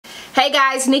Hey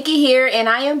guys, Nikki here, and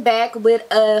I am back with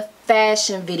a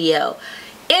fashion video.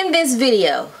 In this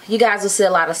video, you guys will see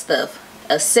a lot of stuff.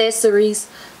 Accessories,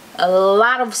 a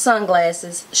lot of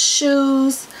sunglasses,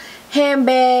 shoes,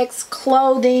 handbags,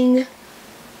 clothing.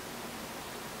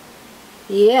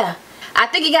 Yeah. I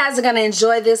think you guys are going to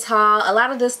enjoy this haul. A lot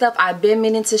of this stuff I've been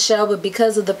meaning to show, but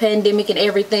because of the pandemic and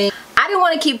everything, I didn't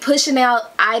want to keep pushing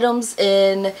out items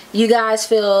and you guys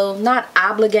feel not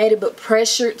obligated but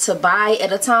pressured to buy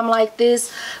at a time like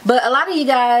this. But a lot of you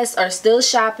guys are still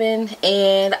shopping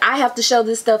and I have to show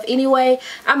this stuff anyway.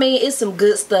 I mean, it's some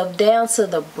good stuff down to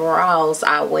the bras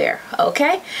I wear,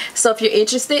 okay? So if you're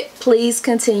interested, please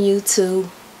continue to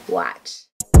watch.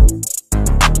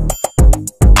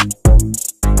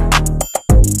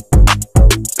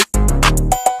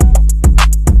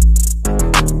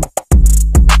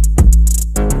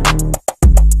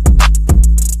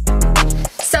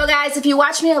 If you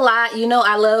watch me a lot, you know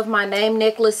I love my name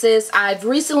necklaces. I've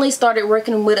recently started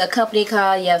working with a company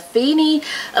called Yafeini.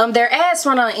 Their ads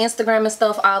run on Instagram and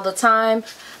stuff all the time.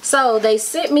 So they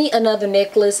sent me another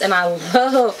necklace and I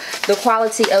love the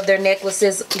quality of their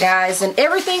necklaces, guys. And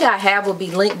everything I have will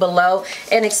be linked below.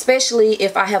 And especially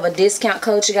if I have a discount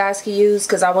code you guys can use,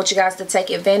 because I want you guys to take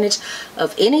advantage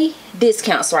of any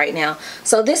discounts right now.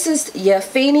 So this is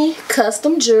Yafeini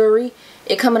custom jewelry.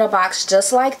 It comes in a box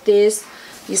just like this.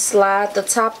 You slide the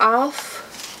top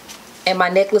off and my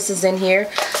necklace is in here.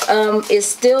 It's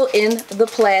still in the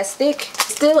plastic.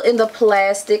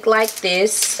 Like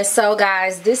this. And so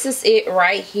guys, this is it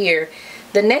right here.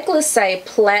 The necklace say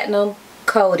platinum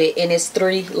coated and it's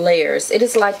 3 layers. It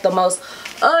is like the most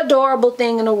adorable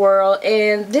thing in the world,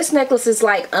 and this necklace is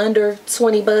like under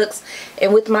 20 bucks,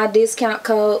 and with my discount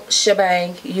code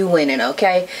shebang, you winning.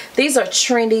 Okay, these are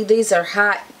trendy, these are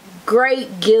hot,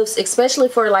 great gifts, especially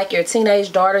for like your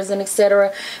teenage daughters and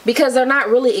etc., because they're not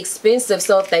really expensive.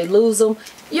 So if they lose them,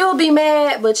 you'll be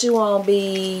mad, but you won't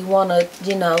be wanna,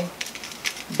 you know,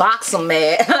 box them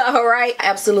mad. All right,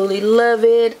 absolutely love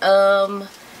it.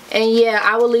 And yeah,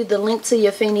 I will leave the link to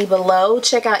Yafeini below.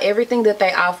 Check out everything that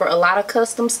they offer. A lot of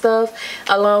custom stuff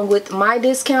along with my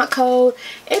discount code.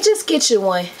 And just get you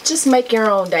one. Just make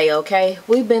your own day, okay?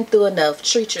 We've been through enough.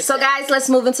 Treat yourself. So guys, let's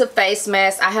move into face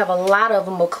masks. I have a lot of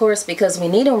them, of course, because we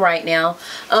need them right now.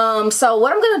 So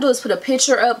what I'm going to do is put a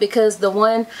picture up because the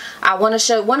one I want to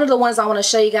show, one of the ones I want to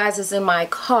show you guys is in my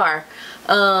car.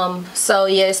 So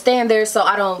yeah, stand there so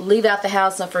I don't leave out the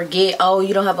house and forget, oh,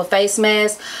 you don't have a face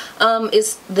mask.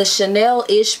 It's the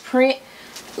Chanel-ish print.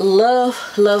 Love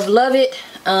it.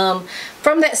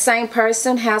 From that same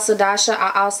person, House of Dasha,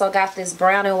 I also got this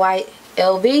brown and white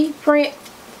LV print.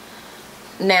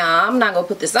 Now I'm not gonna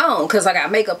put this on because I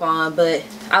got makeup on, but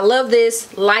I love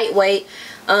this. Lightweight.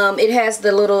 It has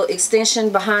the little extension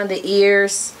behind the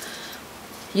ears.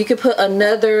 You can put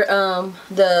another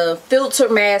the filter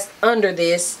mask under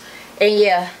this, and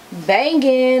yeah,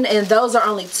 banging. And those are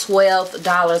only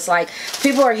 $12. Like,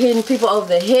 people are hitting people over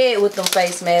the head with them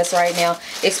face masks right now,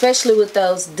 especially with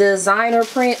those designer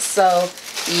prints. So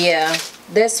yeah,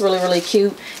 that's really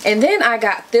cute. And then I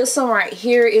got this one right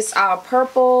here. It's all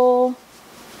purple.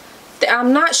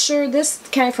 I'm not sure, this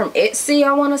came from Etsy,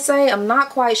 I want to say. I'm not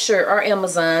quite sure, or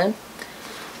Amazon.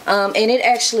 And it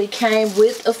actually came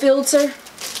with a filter.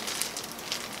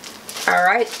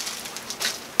 Alright,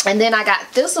 and then I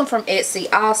got this one from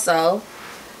Etsy also.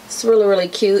 It's really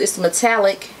cute. It's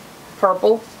metallic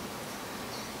purple.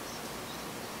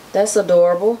 That's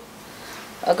adorable.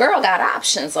 A girl got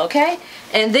options, okay?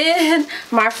 And then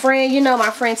my friend, you know, my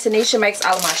friend Tanisha makes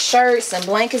all of my shirts and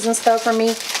blankets and stuff for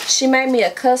me. She made me a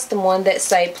custom one that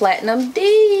say Platinum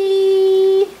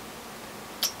D.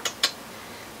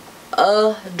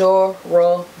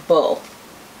 Adorable.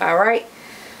 Alright.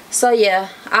 So yeah,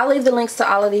 I'll leave the links to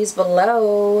all of these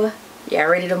below. Y'all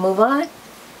ready to move on?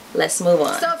 Let's move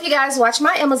on. So if you guys watch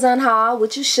my Amazon haul,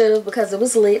 which you should have because it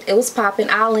was lit, it was popping,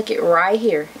 I'll link it right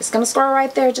here. It's going to scroll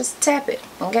right there. Just tap it,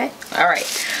 okay?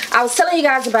 Alright. I was telling you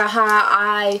guys about how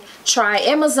I tried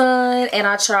Amazon and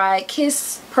I tried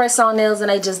Kiss press-on nails and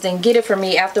they just didn't get it for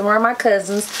me after one of my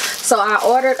cousins. So I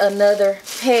ordered another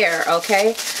pair,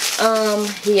 okay?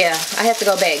 Yeah, I have to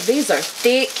go back. These are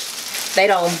thick. They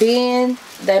don't bend.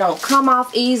 They don't come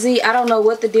off easy. I don't know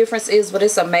what the difference is, but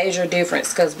it's a major difference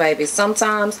because, baby,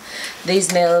 sometimes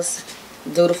these nails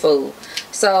do the fool.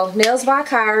 So, Nails by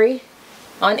Caree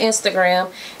on Instagram.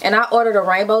 And I ordered a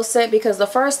rainbow set because the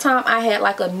first time I had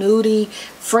like a nudie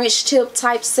French tip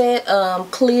type set,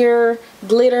 clear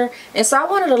glitter. And so I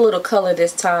wanted a little color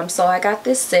this time. So I got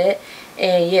this set.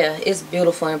 And yeah, it's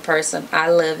beautiful in person.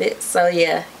 I love it. So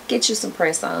yeah, get you some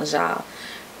press-ons, y'all.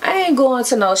 I ain't going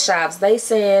to no shops. They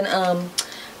saying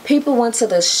People went to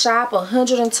the shop,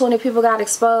 120 people got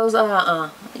exposed.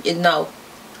 No,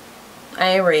 I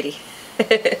ain't ready.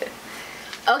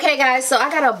 Okay guys, so I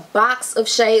got a box of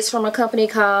shades from a company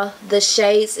called The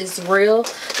Shades Is Real.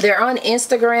 They're on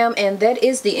Instagram, and that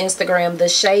is the Instagram, The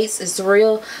Shades Is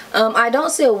Real. I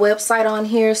don't see a website on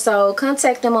here, so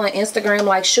contact them on Instagram,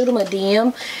 like shoot them a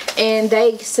DM, and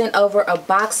they sent over a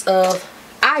box of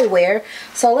eyewear.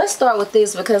 So let's start with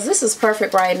this, because this is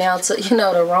perfect right now to, you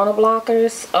know, the Rona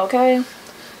blockers. Okay,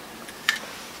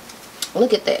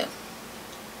 look at that.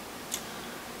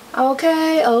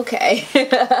 Okay.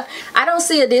 I don't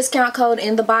see a discount code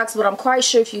in the box, but I'm quite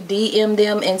sure if you DM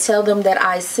them and tell them that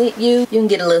I sent you, you can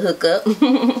get a little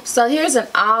hookup. So here's an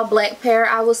all black pair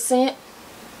I was sent.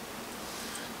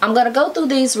 I'm gonna go through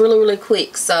these really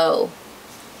quick. So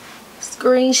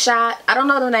screenshot, I don't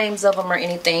know the names of them or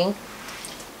anything.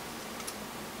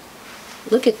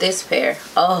 Look at this pair.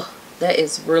 Oh, that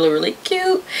is really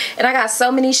cute. And I got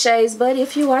so many shades, but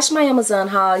if you watch my Amazon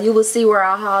haul, you will see where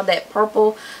I hauled that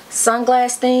purple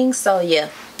sunglass thing. So yeah,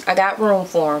 I got room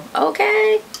for them.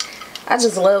 Okay, I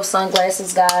just love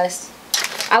sunglasses, guys.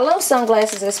 I love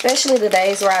sunglasses, especially the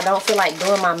days where I don't feel like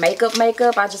doing my makeup.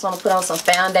 I just want to put on some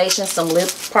foundation, some lip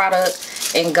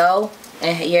product, and go,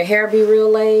 and your hair be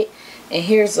real laid. And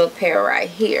here's a pair right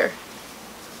here.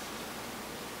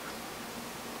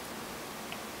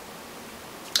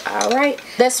 Alright,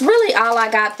 that's really all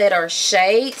I got that are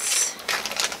shades.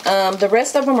 The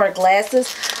rest of them are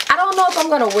glasses. I don't know if I'm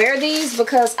going to wear these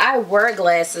because I wear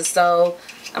glasses, so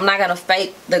I'm not going to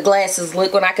fake the glasses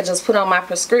look when I could just put on my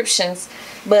prescriptions.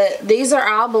 But these are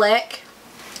all black.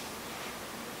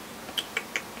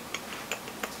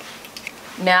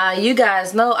 Now, you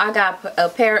guys know I got a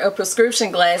pair of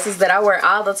prescription glasses that I wear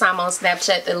all the time on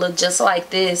Snapchat that look just like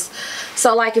this.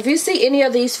 So, like, if you see any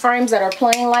of these frames that are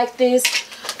plain like this,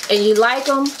 and you like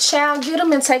them, child, get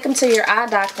them and take them to your eye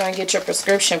doctor and get your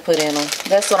prescription put in them.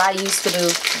 That's what I used to do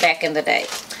back in the day.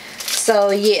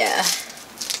 So yeah,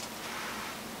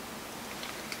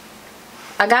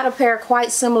 I got a pair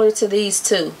quite similar to these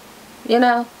too. You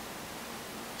know,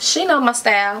 she know my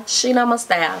style. She know my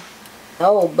style.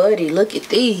 Oh buddy, look at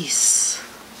these.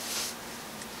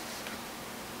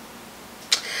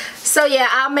 So yeah,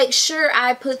 I'll make sure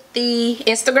I put the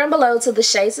Instagram below to The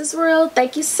Shades Is Real.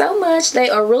 Thank you so much. They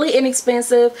are really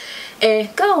inexpensive.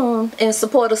 And go on and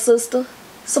support a sister.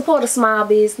 Support a small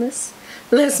business.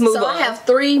 Let's move on. So I have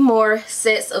 3 more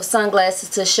sets of sunglasses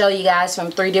to show you guys from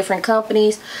 3 different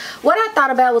companies. What I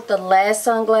thought about with the last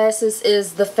sunglasses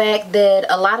is the fact that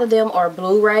a lot of them are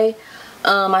Blu-ray.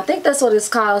 I think that's what it's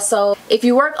called. So if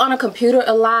you work on a computer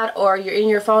a lot or you're in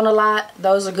your phone a lot,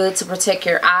 those are good to protect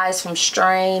your eyes from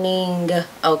straining.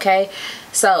 Okay,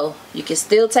 so you can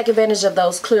still take advantage of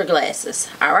those clear glasses.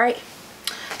 All right,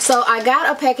 so I got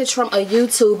a package from a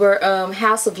YouTuber,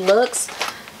 House of Luxe.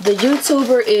 The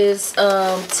YouTuber is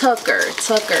Tucker.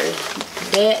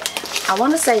 That I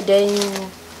want to say Danny,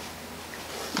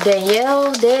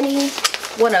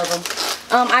 one of them.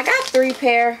 I got 3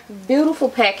 pair. Beautiful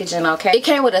packaging, okay? It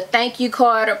came with a thank you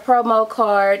card, a promo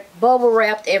card, bubble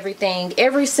wrapped, everything.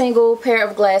 Every single pair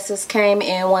of glasses came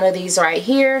in one of these right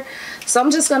here. So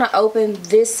I'm just going to open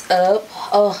this up.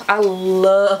 Oh, I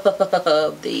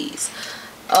love these.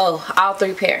 Oh, all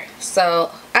 3 pair.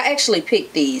 So I actually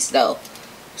picked these though.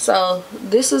 So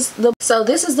this is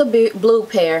the blue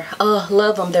pair. Oh,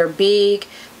 love them. They're big.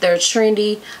 They're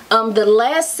trendy. The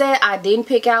last set I didn't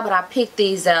pick out, but I picked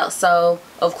these out. So,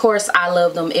 of course, I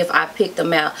love them if I picked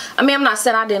them out. I mean, I'm not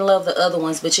saying I didn't love the other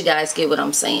ones, but you guys get what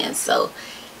I'm saying. So,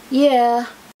 yeah.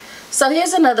 So,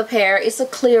 here's another pair. It's a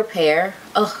clear pair.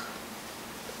 Oh,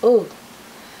 ooh.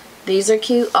 These are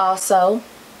cute also.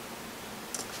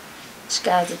 You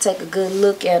guys will take a good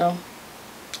look at them.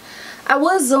 I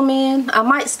will zoom in. I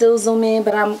might still zoom in,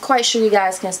 but I'm quite sure you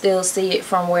guys can still see it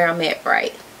from where I'm at,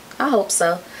 right? I hope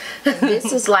so.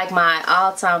 This is like my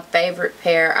all-time favorite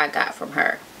pair I got from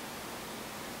her.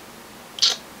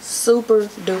 Super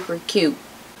duper cute.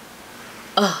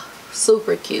 Oh,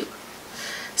 super cute.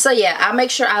 So yeah, I'll make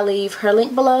sure I leave her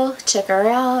link below. Check her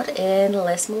out and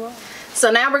let's move on. So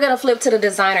now we're going to flip to the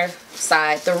designer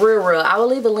side, the real. I will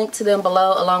leave a link to them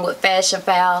below along with Fashion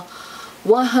Phile.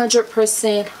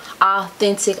 100%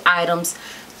 authentic items,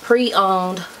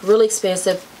 pre-owned, really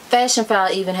expensive. Fashion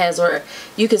Phile even has where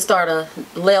you can start a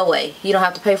layaway. You don't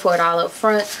have to pay for it all up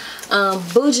front.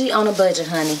 Bougie on a budget,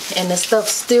 honey. And the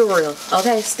stuff's still real.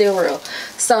 Okay, still real.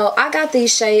 So I got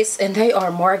these shades and they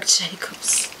are Marc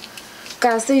Jacobs.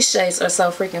 Guys, these shades are so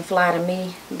freaking fly to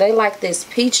me. They like this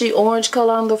peachy orange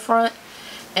color on the front.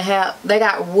 And they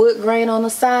got wood grain on the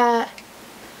side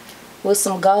with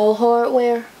some gold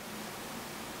hardware.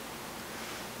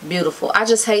 beautiful. I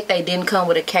just hate they didn't come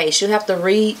with a case. You have to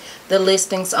read the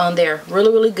listings on there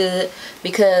really good,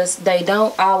 because they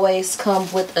don't always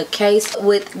come with a case.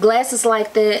 With glasses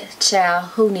like that,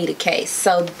 child, who need a case?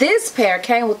 So this pair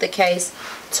came with the case.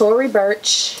 Tory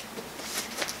Burch.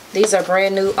 These are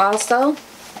brand new also.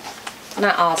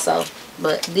 Not also,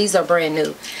 but these are brand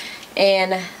new,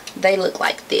 and they look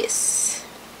like this.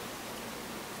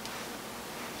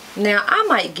 Now I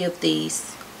might give these.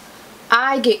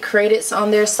 I get credits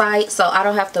on their site, so I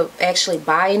don't have to actually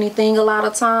buy anything a lot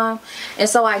of time, and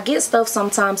so I get stuff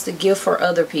sometimes to give for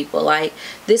other people. Like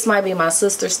this might be my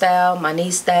sister style, my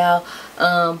niece style.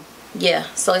 Yeah,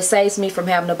 so it saves me from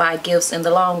having to buy gifts in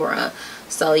the long run.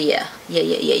 So yeah.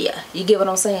 You get what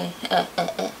I'm saying?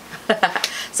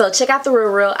 So check out the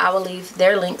Real. I will leave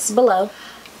their links below.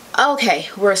 Okay,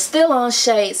 we're still on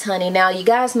shades, honey. Now you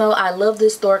guys know I love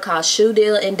this store called Shoe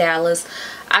Deal in Dallas.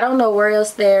 I don't know where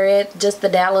else they're at, just the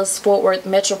Dallas Fort Worth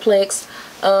Metroplex.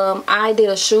 I did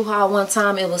a shoe haul one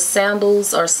time. It was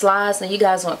sandals or slides, and you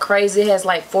guys went crazy. It has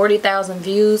like 40,000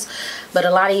 views, but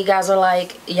a lot of you guys are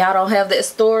like, y'all don't have that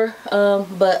store,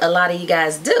 but a lot of you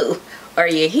guys do, or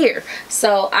you're here.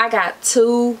 So I got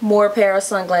 2 more pair of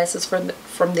sunglasses from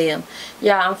them.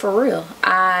 Yeah, I'm for real.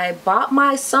 I bought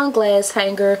my sunglass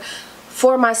hanger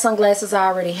for my sunglasses I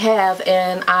already have,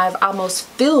 and I've almost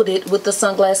filled it with the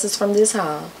sunglasses from this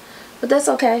haul. But that's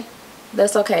okay.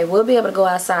 That's okay. We'll be able to go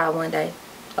outside one day.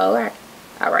 Alright.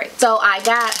 Alright. So I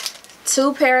got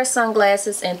 2 pair of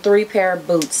sunglasses and 3 pair of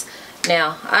boots.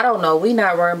 Now, I don't know. We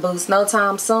not wearing boots no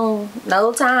time soon.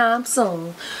 No time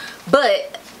soon.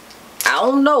 But I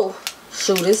don't know.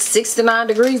 Shoot, it's 69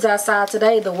 degrees outside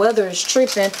today. The weather is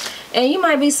tripping. And you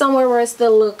might be somewhere where it's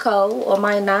still a little cold, or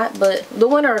might not. But the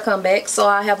winter will come back, so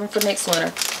I'll have them for next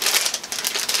winter.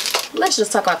 Let's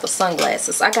just talk about the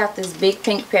sunglasses. I got this big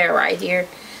pink pair right here.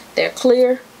 They're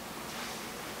clear.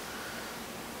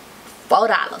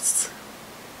 $4.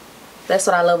 That's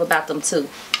what I love about them too.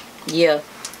 Yeah,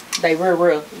 they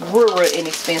real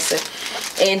inexpensive.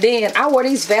 And then I wore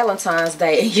these Valentine's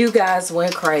Day, and you guys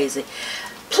went crazy.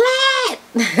 Plat!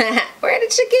 Where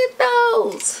did you get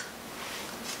those?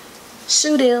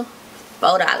 Shoe Deal,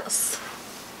 $4.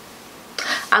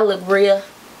 I look real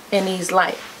in these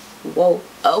light. Whoa,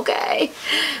 okay.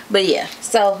 But yeah,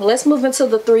 so let's move into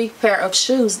the 3 pair of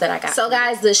shoes that I got. So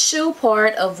guys, the shoe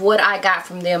part of what I got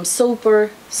from them,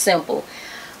 super simple.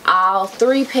 All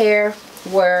 3 pair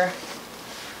were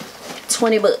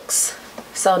 20 bucks.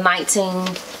 So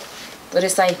 97.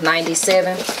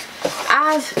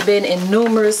 I've been in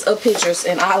numerous of pictures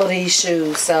in all of these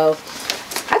shoes, so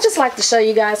I just like to show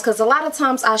you guys, because a lot of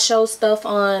times I show stuff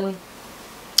on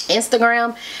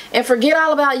Instagram and forget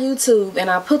all about YouTube, and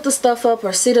I put the stuff up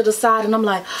or sit it aside, and I'm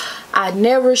like, I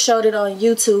never showed it on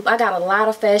YouTube. I got a lot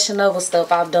of Fashion Nova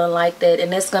stuff I've done like that,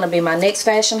 and it's gonna be my next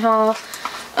fashion haul.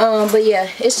 But yeah,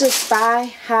 it's just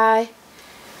thigh-high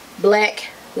black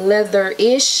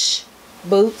leather-ish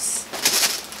boots.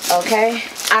 Okay,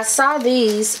 I saw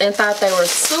these and thought they were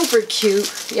super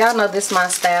cute. Y'all know this is my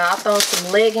style. I throw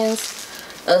some leggings,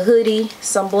 a hoodie,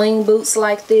 some bling boots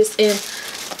like this, and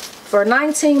for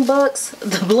 19 bucks,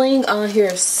 the bling on here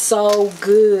is so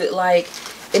good, like,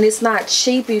 and it's not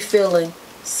cheapy feeling.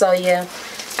 So yeah,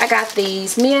 I got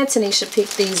these. Me and Tanisha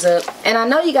picked these up, and I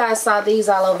know you guys saw these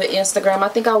all over Instagram. I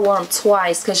think I wore them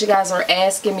twice because you guys were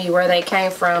asking me where they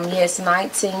came from. Yes,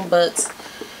 19 bucks.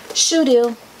 Shoe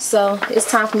Deal. So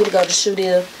it's time for me to go to Shoe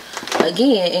Deal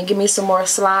again and give me some more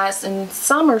slides and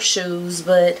summer shoes,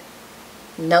 but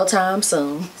no time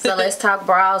soon. So let's talk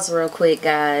bras real quick,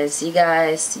 guys. You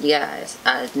guys,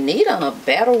 I need on a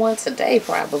better one today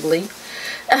probably.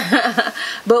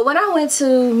 But when I went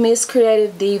to Miss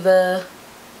Creative Diva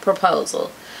proposal,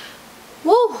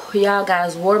 woo, y'all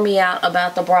guys wore me out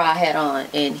about the bra I had on,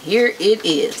 and here it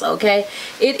is. Okay,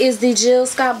 it is the Jill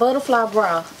Scott butterfly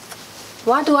bra.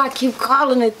 Why do I keep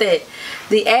calling it that?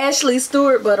 The Ashley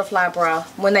Stewart butterfly bra.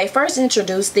 When they first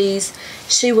introduced these,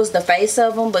 she was the face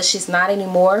of them, but she's not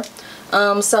anymore.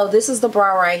 So this is the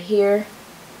bra right here.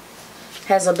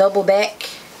 Has a double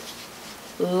back.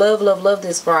 Love, love, love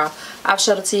this bra. I've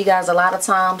showed it to you guys a lot of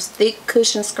times. Thick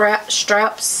cushion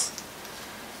straps.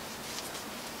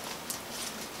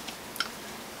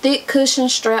 Thick cushion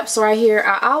straps right here.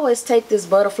 I always take this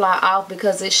butterfly off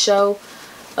because it shows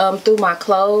through my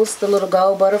clothes, the little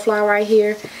gold butterfly right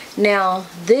here. Now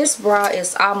this bra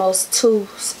is almost too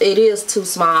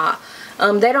small.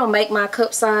 They don't make my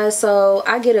cup size, so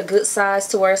I get a good size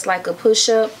to where it's like a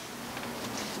push-up.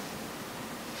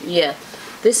 Yeah,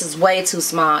 This is way too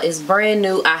small. It's brand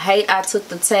new. I hate I took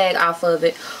the tag off of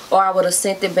it, or I would have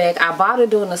sent it back. I bought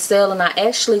it during a sale, and I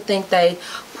actually think they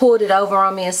pulled it over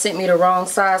on me and sent me the wrong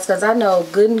size, because I know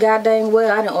good and goddamn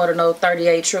well I didn't order no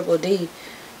 38 triple D.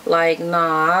 Like,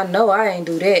 nah, I know I ain't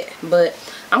do that. But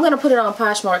I'm gonna put it on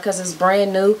Poshmark because it's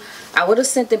brand new. I would have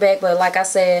sent it back, but like I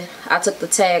said, I took the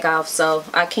tag off, so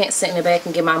I can't send it back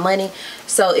and get my money.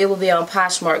 So it will be on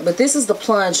Poshmark. But this is the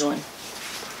plunge one.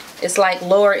 It's like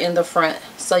lower in the front,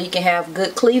 so you can have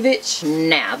good cleavage.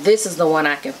 Now this is the one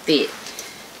I can fit.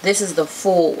 This is the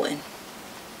full one.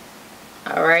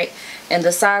 Alright, and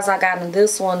the size I got in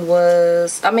this one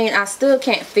was, I mean, I still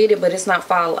can't fit it, but it's not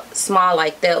small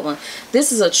like that one.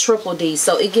 This is a triple D,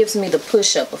 so it gives me the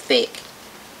push-up effect.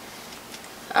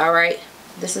 Alright,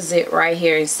 this is it right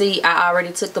here. And see, I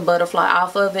already took the butterfly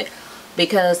off of it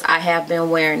because I have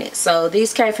been wearing it. So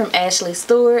these came from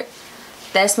Stewart.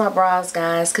 That's my bras,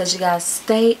 guys, because you guys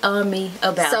stay on me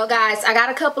about it. So guys, I got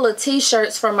a couple of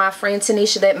t-shirts from my friend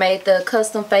Tanisha that made the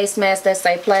custom face mask that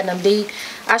say Platinum D.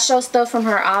 I show stuff from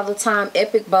her all the time.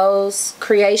 Epic Bows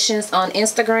Creations on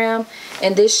Instagram.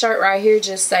 And this shirt right here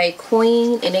just say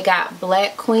Queen, and it got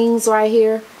black queens right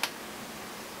here.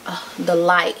 The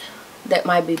light, that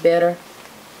might be better.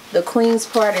 The queens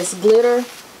part is glitter.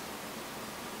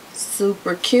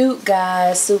 Super cute,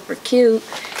 guys, super cute.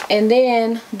 And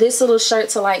then this little shirt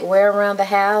to like wear around the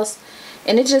house,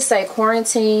 and it just say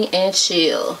quarantine and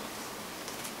chill.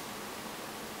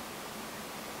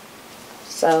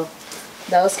 So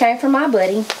those came from my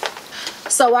buddy.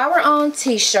 So while we're on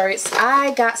t-shirts,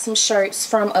 I got some shirts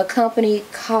from a company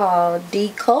called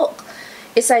Cult.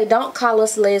 It say, don't call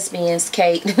us lesbians,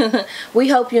 Kate. We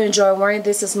hope you enjoy wearing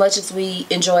this as much as we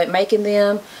enjoyed making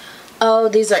them. Oh,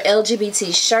 these are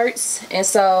LGBT shirts. And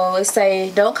so it say,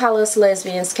 don't call us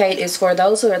lesbians, Kate. It's for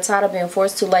those who are tired of being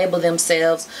forced to label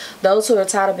themselves, those who are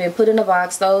tired of being put in a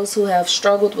box, those who have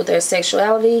struggled with their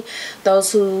sexuality,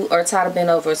 those who are tired of being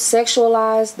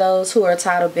over-sexualized, those who are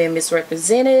tired of being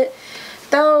misrepresented,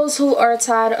 those who are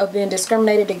tired of being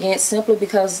discriminated against simply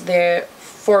because they're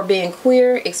for being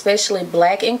queer, especially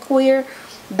black and queer,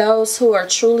 those who are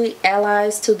truly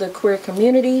allies to the queer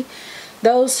community,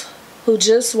 those who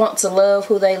just want to love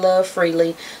who they love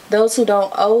freely, those who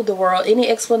don't owe the world any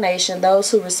explanation, those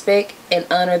who respect and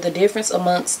honor the difference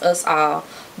amongst us all,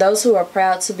 those who are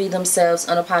proud to be themselves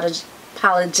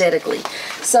unapologetically.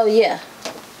 So yeah,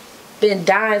 been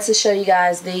dying to show you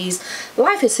guys these.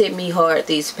 Life has hit me hard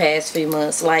these past few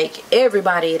months, like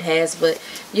everybody it has, but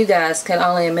you guys can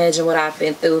only imagine what I've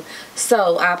been through.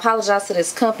 So I apologize to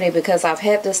this company because I've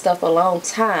had this stuff a long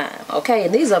time, okay?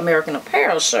 And these are American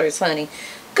Apparel shirts, honey.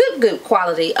 Good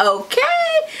quality,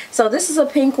 okay? So this is a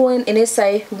pink one, and it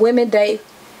say women don't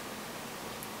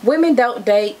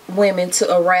date women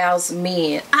to arouse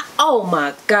men. Oh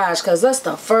my gosh, because that's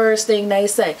the first thing they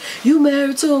say. You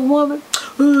married to a woman?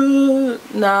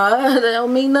 Nah, that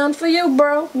don't mean nothing for you,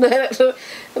 bro.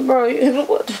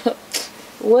 Bro,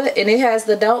 what? And it has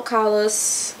the don't call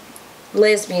us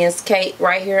lesbians, Kate,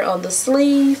 right here on the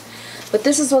sleeve. But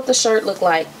this is what the shirt look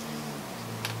like.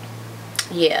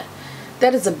 Yeah,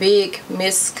 that is a big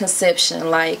misconception.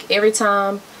 Like every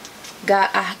time, God,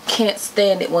 I can't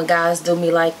stand it when guys do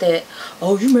me like that.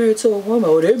 Oh, you married to a woman?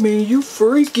 Oh, that mean you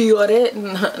freaky or that?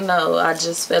 No, I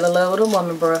just fell in love with a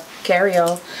woman, bro. Carry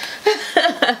on.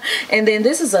 And then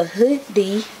this is a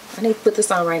hoodie. I need to put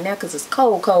this on right now because it's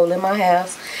cold in my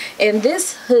house. And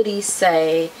this hoodie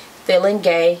say feeling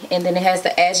gay, and then it has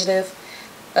the adjective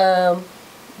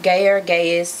gayer,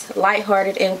 gayest,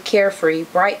 lighthearted, and carefree,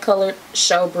 bright colored,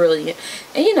 show brilliant.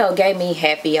 And you know, gay me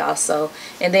happy also.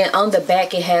 And then on the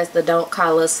back it has the don't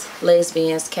call us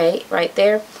lesbians, Kate, right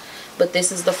there. But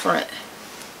this is the front.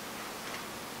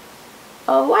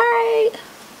 Alright,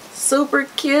 super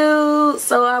cute.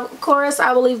 So of course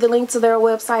I will leave the link to their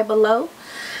website below.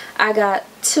 I got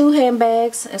 2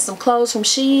 handbags and some clothes from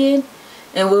Shein,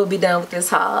 and we'll be done with this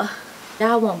haul.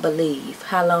 Y'all won't believe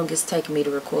how long it's taking me to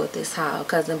record this haul,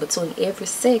 because in between every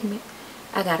segment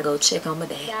I gotta go check on my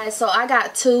dad. Guys, so I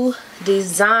got 2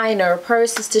 designer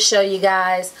purses to show you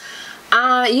guys.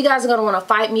 You guys are gonna want to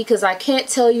fight me because I can't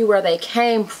tell you where they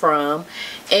came from,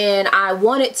 and I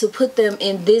wanted to put them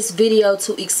in this video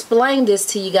to explain this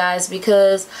to you guys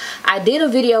because I did a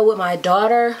video with my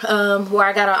daughter where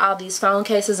I got all these phone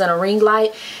cases and a ring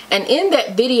light, and in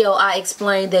that video I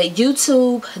explained that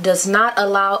YouTube does not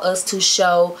allow us to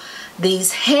show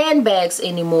these handbags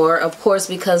anymore, of course,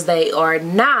 because they are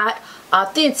not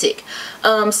authentic.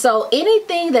 So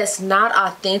anything that's not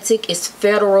authentic is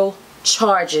federal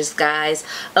charges, guys.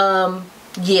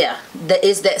 Yeah, that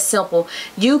is that simple.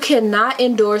 You cannot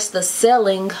endorse the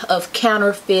selling of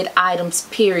counterfeit items,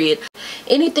 period.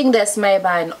 Anything that's made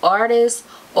by an artist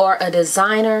or a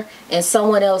designer and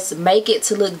someone else make it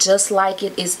to look just like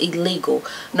it is illegal,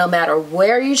 no matter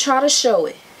where you try to show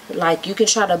it. Like, you can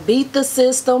try to beat the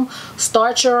system,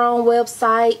 start your own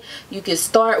website, you can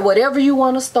start whatever you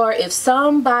want to start. If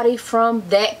somebody from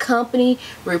that company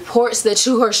reports that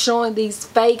you are showing these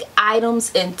fake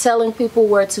items and telling people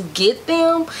where to get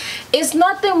them, it's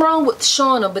nothing wrong with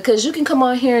showing them, because you can come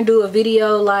on here and do a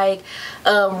video like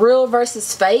real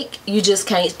versus fake. You just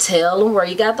can't tell them where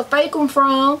you got the fake one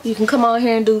from. You can come on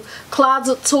here and do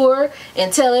closet tour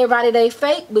and tell everybody they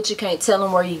fake, but you can't tell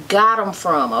them where you got them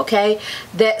from, okay?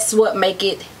 That's what make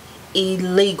it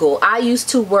illegal. I used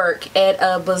to work at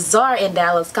a bazaar in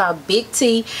Dallas called Big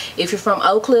T. If you're from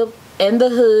Oak Cliff in the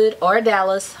hood or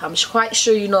Dallas, I'm quite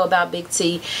sure you know about Big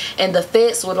T. And the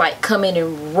feds would like come in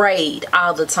and raid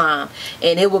all the time,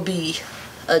 and it would be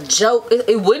a joke.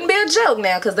 It wouldn't be a joke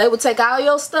now, because they would take all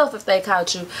your stuff if they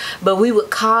caught you, but we would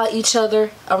call each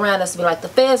other around us and be like, the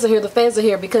feds are here, the feds are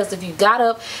here, because if you got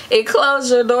up and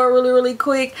closed your door really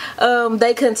quick,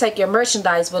 they couldn't take your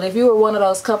merchandise. But if you were one of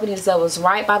those companies that was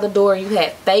right by the door, you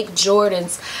had fake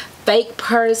Jordans, fake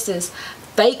purses,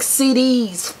 fake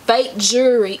CDs, fake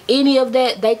jewelry, any of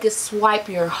that, they could swipe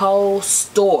your whole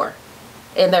store,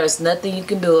 and there's nothing you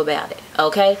can do about it,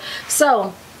 okay?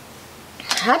 So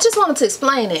I just wanted to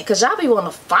explain it, because y'all be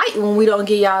wanting to fight when we don't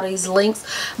give y'all these links,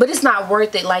 but it's not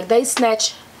worth it. Like, they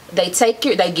snatch,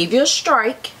 they give you a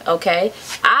strike, okay?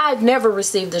 I've never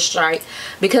received a strike,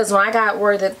 because when I got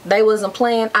word that they wasn't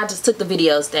playing, I just took the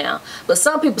videos down. But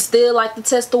some people still like to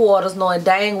test the waters, knowing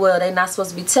dang well they're not supposed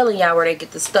to be telling y'all where they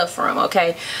get the stuff from,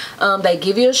 okay? They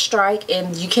give you a strike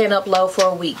and you can't upload for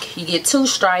a week. You get 2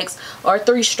 strikes or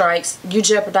 3 strikes, you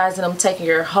jeopardizing them taking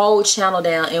your whole channel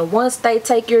down. And once they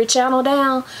take your channel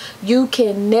down, you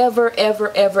can never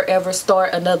ever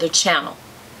start another channel.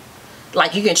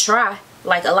 Like, you can try.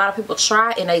 Like, a lot of people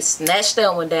try and they snatch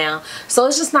that one down, so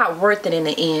it's just not worth it in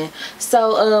the end.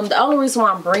 So the only reason why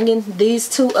I'm bringing these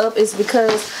 2 up is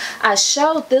because I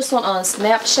showed this one on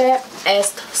Snapchat,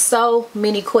 asked so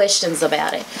many questions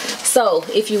about it. So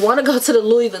if you want to go to the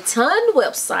Louis Vuitton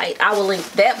website, I will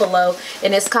link that below,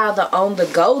 and it's called the On The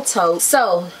Go Tote.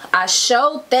 So I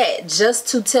showed that just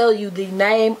to tell you the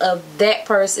name of that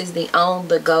purse is the On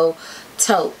The Go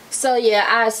Tote. So yeah,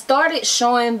 I started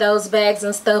showing those bags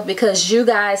and stuff because you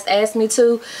guys asked me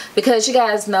to, because you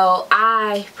guys know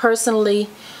I personally,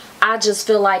 I just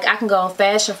feel like I can go on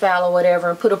Fashion Phile or whatever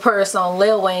and put a purse on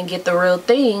layaway and get the real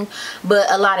thing,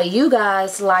 but a lot of you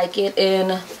guys like it,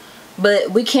 and but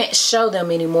we can't show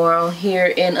them anymore on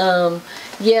here. And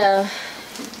yeah,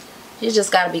 you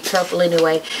just gotta be careful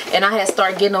anyway. And I had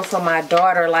started getting them from my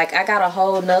daughter. Like, I got a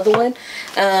whole nother one,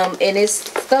 and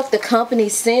it's stuff the company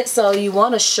sent, so you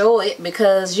want to show it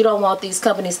because you don't want these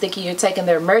companies thinking you're taking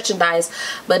their merchandise.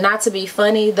 But not to be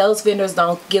funny, those vendors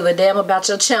don't give a damn about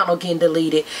your channel getting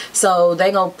deleted, so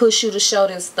they gonna push you to show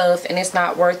this stuff, and it's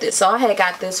not worth it. So I had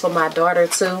got this for my daughter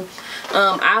too.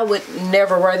 I would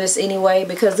never wear this anyway,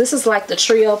 because this is like the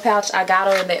trio pouch I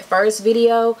got her in that first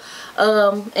video,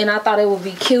 and I thought it would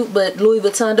be cute, but Louis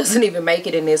Vuitton doesn't even make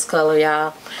it in this color,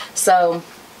 y'all. So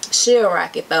she'll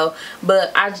rock it though.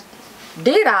 But I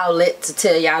did all that to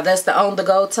tell y'all that's the On The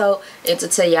Go Tote, and to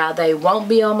tell y'all they won't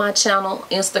be on my channel,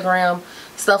 Instagram,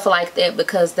 stuff like that,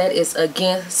 because that is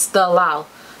against the law.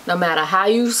 No matter how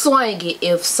you swing it,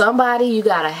 if somebody, you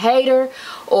got a hater,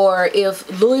 or if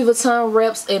Louis Vuitton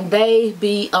reps, and they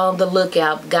be on the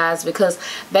lookout, guys, because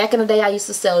back in the day I used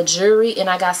to sell jewelry,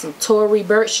 and I got some Tory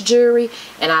Burch jewelry,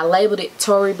 and I labeled it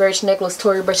Tory Burch necklace,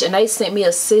 Tory Burch, and they sent me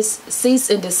a cease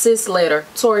and desist letter,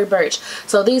 Tory Burch.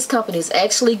 So these companies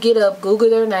actually get up,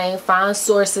 Google their name, find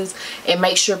sources, and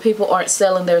make sure people aren't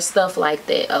selling their stuff like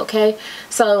that, okay?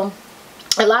 So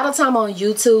a lot of time on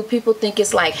YouTube, people think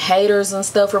it's like haters and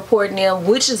stuff reporting them,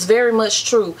 which is very much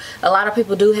true. A lot of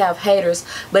people do have haters,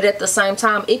 but at the same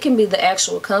time, it can be the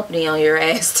actual company on your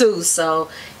ass too. So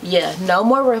yeah, no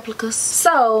more replicas.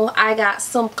 So I got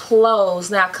some clothes.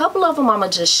 Now a couple of them I'm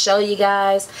gonna just show you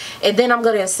guys, and then I'm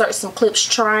gonna insert some clips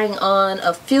trying on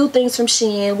a few things from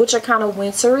Shein, which are kind of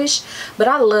winterish, but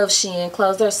I love Shein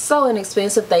clothes. They're so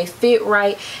inexpensive, they fit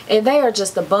right, and they are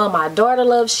just a bum. My daughter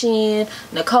loves Shein,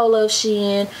 Nicole loves Shein.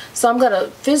 So I'm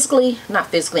gonna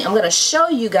I'm gonna show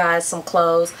you guys some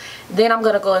clothes, then I'm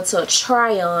gonna go into a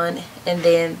try on, and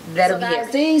then that'll be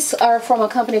it. These are from a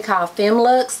company called Femme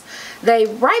Luxe. They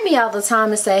write me all the time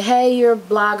and say, hey, you're a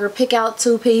blogger, pick out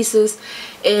 2 pieces,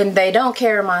 and they don't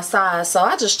carry my size, so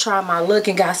I just tried my look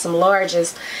and got some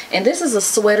larges. And this is a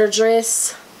sweater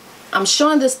dress. I'm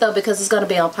showing this stuff because it's going to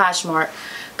be on Poshmark,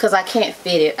 because I can't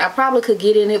fit it. I probably could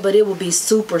get in it, but it would be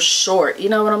super short. You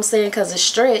know what I'm saying? Because it's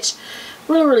stretched.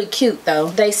 Really, really cute though.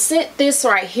 They sent this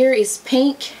right here. It's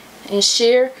pink and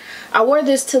sheer. I wore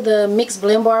this to the mixed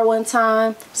blend bar one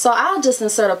time, so I'll just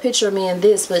insert a picture of me in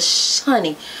this. But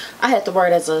honey, I had to wear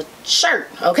it as a shirt,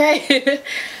 okay?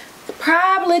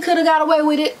 Probably could have got away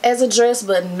with it as a dress,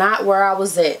 but not where I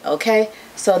was at, okay?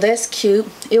 So that's cute.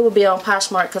 It will be on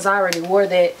Poshmark because I already wore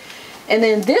that. And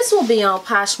then this will be on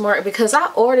Poshmark because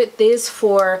I ordered this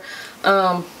for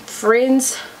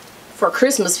friends for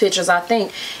Christmas pictures, I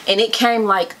think, and it came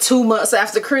like 2 months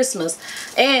after Christmas,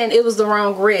 and it was the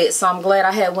wrong red, so I'm glad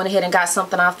I had went ahead and got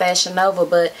something off Fashion Nova.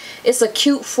 But it's a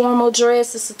cute formal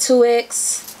dress. It's a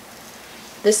 2X.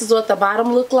 This is what the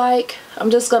bottom looked like.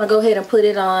 I'm just gonna go ahead and put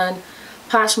it on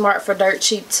Poshmark for dirt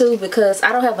cheap too, because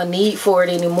I don't have a need for it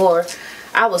anymore.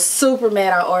 I was super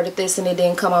mad I ordered this and it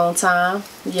didn't come on time.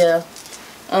 Yeah,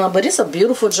 but it's a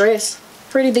beautiful dress,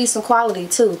 pretty decent quality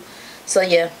too. So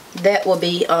yeah, that will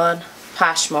be on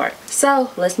Poshmark. So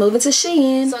let's move into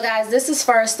Shein. So guys, this is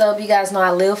first up. You guys know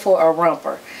I live for a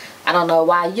romper. I don't know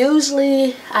why. I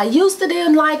used to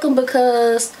didn't like them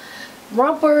because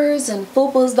rompers and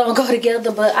fupas don't go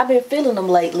together, but I've been feeling them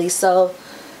lately. So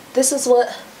this is what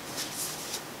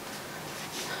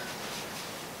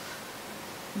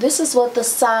the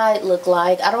side look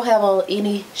like. I don't have on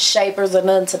any shapers or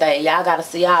none today. Y'all gotta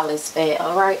see all this fat.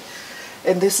 Alright,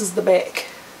 and this is the back.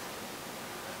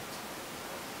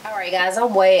 Alright guys,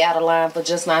 I'm way out of line for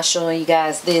just not showing you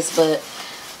guys this, but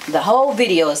the whole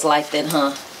video is like that,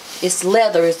 huh? It's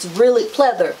leather. It's really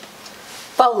pleather.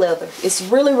 Faux leather. It's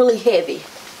really, really heavy.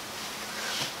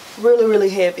 Really, really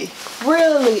heavy.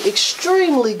 Really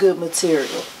extremely good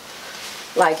material.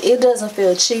 Like, it doesn't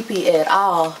feel cheapy at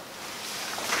all.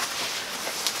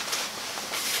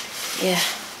 Yeah.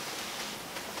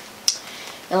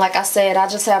 And like I said, I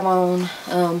just have on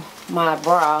my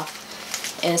bra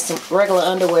and some regular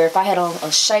underwear. If I had on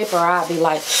a shaper, I'd be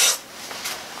like,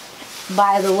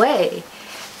 by the way,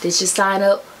 did you sign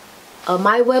up on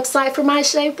my website for my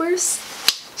shapers?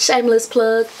 Shameless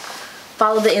plug.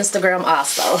 Follow the Instagram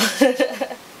also.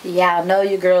 Yeah, I know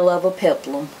your girl love a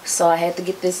peplum, so I had to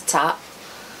get this top.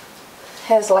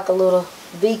 Has like a little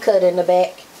V cut in the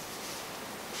back.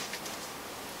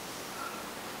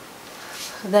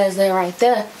 There's that right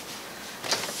there.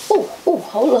 Ooh,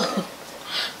 hold on.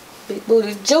 Big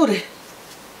booty Judy.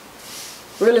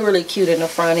 Really, really cute in the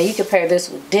front. And you can pair this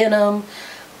with denim,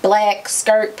 black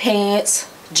skirt, pants,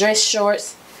 dress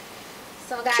shorts.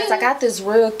 So guys, I got this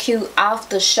real cute off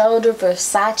the shoulder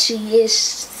Versace-ish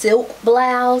silk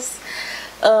blouse.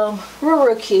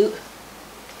 Real cute.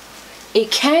 It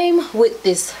came with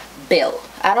this belt.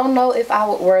 I don't know if I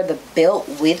would wear the belt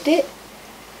with it,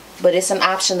 but it's an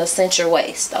option to cinch your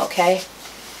waist, okay?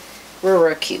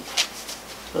 Real cute.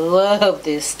 Love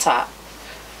this top.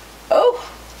 Oh.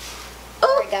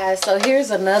 Alright guys, so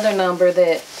here's another number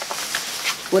that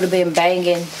would have been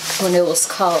banging when it was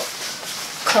cold.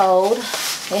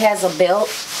 It has a belt.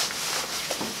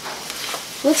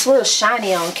 Looks real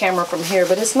shiny on camera from here,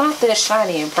 but it's not that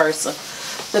shiny in person.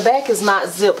 The back is not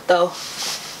zipped though.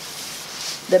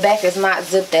 The back is not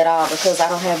zipped at all because I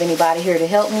don't have anybody here to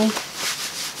help me.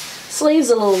 Sleeves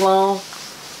a little long.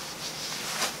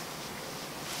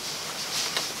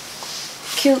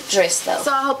 Cute dress though.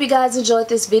 So I hope you guys enjoyed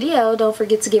this video. Don't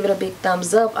forget to give it a big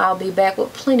thumbs up. I'll be back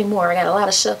with plenty more. I got a lot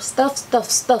of stuff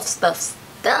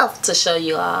to show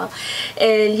you all.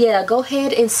 And yeah, go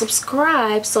ahead and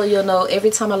subscribe so you'll know every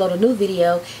time I load a new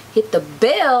video. Hit the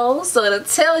bell so it'll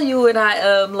tell you when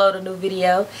I load a new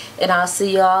video. And I'll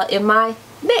see y'all in my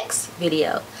next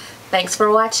video. Thanks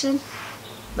for watching.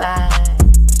 Bye.